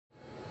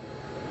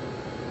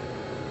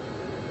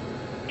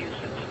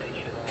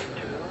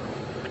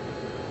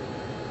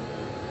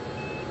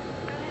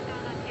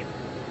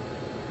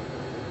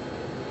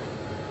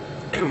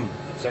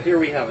So here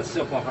we have a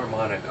simple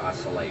harmonic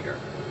oscillator.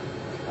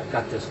 I've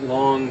got this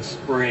long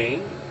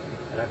spring,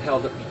 and I've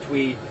held it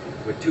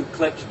with two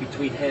clips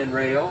between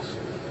handrails,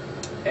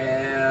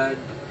 and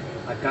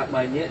I've got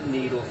my knitting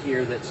needle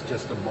here that's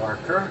just a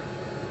marker,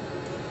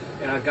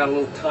 and I've got a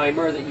little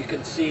timer that you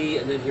can see,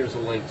 and then here's a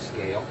length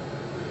scale,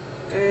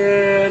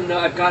 and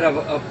I've got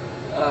a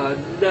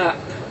nut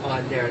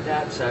on there.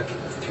 That's a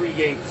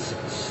 3/8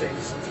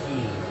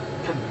 16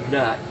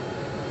 nut.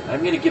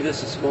 I'm going to give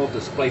this a small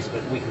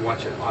displacement and we can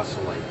watch it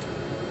oscillate.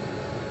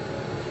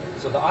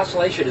 So the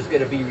oscillation is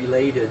going to be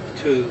related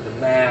to the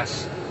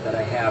mass that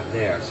I have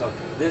there. So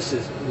this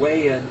is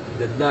weighing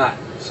the nut,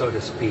 so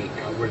to speak.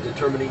 We're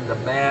determining the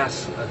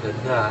mass of the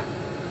nut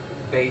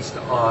based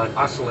on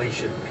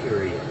oscillation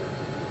period.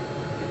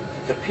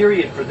 The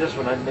period for this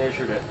one, I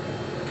measured it.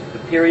 The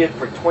period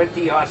for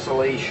 20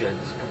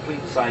 oscillations,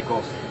 complete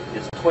cycles,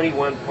 is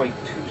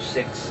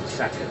 21.26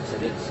 seconds,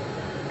 and it's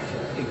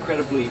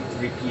incredibly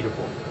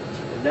repeatable.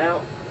 And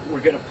now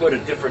we're going to put a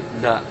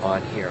different nut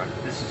on here.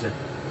 This is a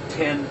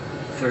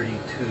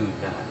 1032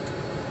 nut.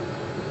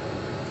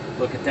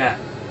 Look at that.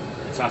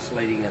 It's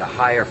oscillating at a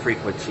higher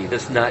frequency.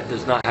 This nut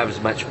does not have as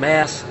much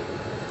mass,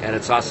 and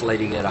it's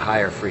oscillating at a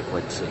higher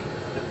frequency.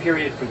 The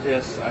period for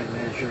this I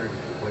measured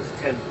was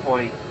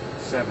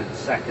 10.7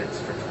 seconds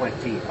for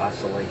 20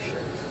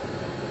 oscillations.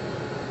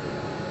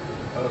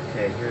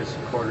 Okay, here's a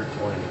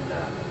 1/4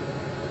 nut.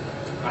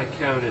 I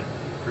counted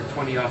for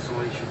 20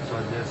 oscillations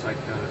on this, I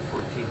counted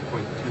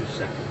 14.2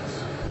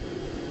 seconds.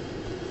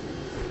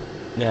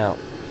 Now,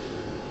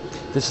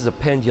 this is a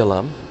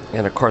pendulum,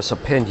 and of course a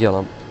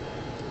pendulum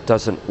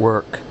doesn't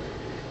work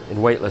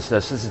in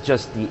weightlessness. This is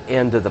just the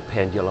end of the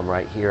pendulum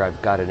right here.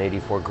 I've got an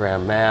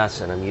 84-gram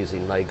mass, and I'm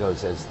using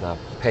Legos as the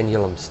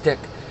pendulum stick.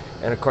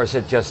 And of course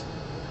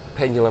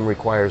pendulum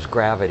requires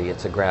gravity.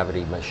 It's a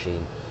gravity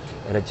machine,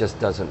 and it just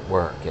doesn't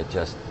work. It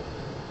just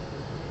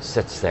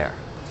sits there.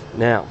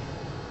 Now,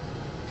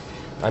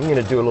 I'm going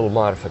to do a little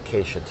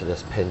modification to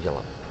this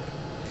pendulum.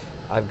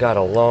 I've got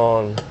a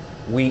long,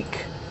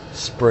 weak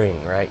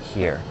spring right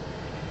here.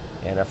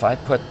 And if I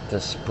put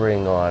the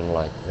spring on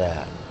like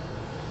that,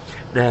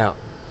 now,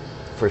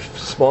 for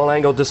small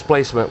angle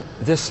displacement,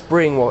 this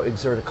spring will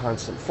exert a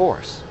constant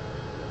force.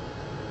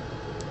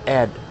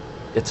 And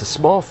it's a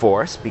small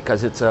force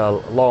because it's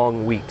a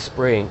long, weak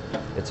spring.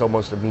 It's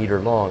almost a meter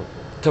long.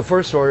 The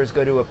first order is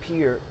going to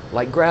appear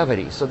like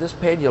gravity. So this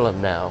pendulum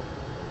now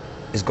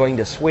is going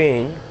to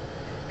swing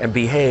and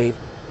behave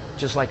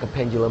just like a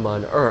pendulum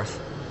on Earth,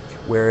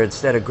 where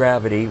instead of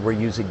gravity, we're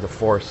using the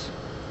force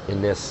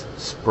in this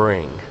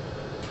spring.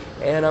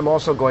 And I'm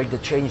also going to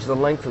change the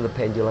length of the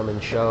pendulum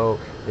and show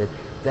that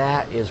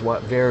that is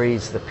what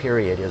varies the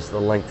period, is the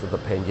length of the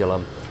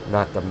pendulum,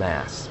 not the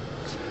mass.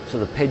 So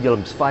the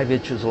pendulum's 5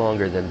 inches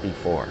longer than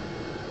before,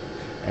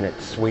 and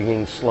it's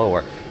swinging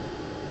slower.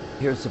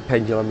 Here's the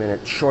pendulum in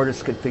its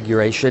shortest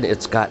configuration.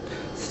 It's got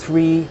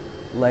 3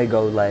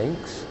 Lego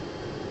lengths.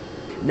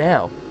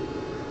 Now,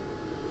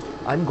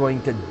 I'm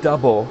going to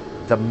double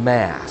the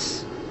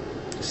mass.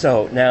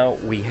 So now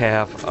we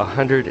have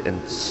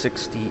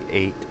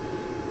 168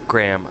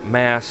 gram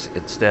mass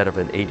instead of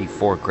an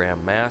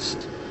 84-gram mass.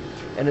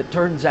 And it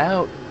turns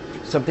out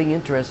something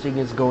interesting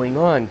is going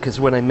on, because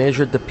when I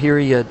measured the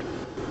period,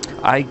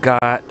 I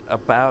got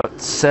about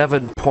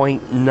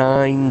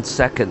 7.9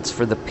 seconds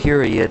for the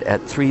period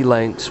at 3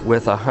 lengths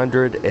with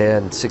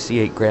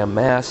 168 gram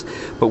mass.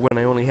 But when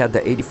I only had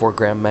the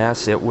 84-gram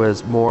mass, it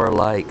was more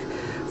like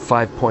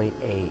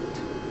 5.8.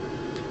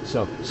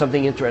 So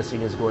something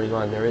interesting is going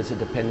on. There is a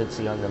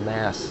dependency on the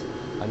mass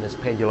on this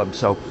pendulum.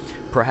 So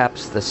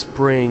perhaps the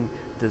spring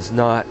does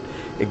not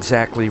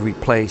exactly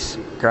replace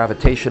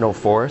gravitational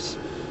force,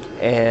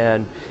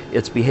 and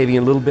it's behaving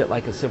a little bit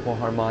like a simple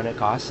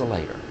harmonic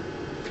oscillator.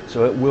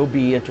 So it will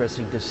be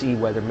interesting to see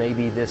whether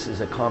maybe this is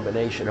a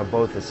combination of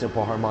both a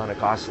simple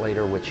harmonic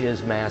oscillator, which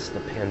is mass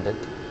dependent,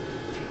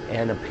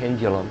 and a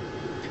pendulum,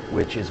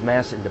 which is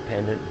mass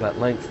independent but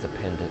length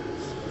dependent.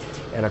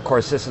 And of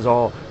course, this is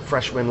all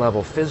freshman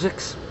level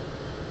physics,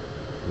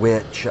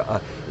 which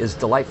is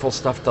delightful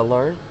stuff to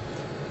learn.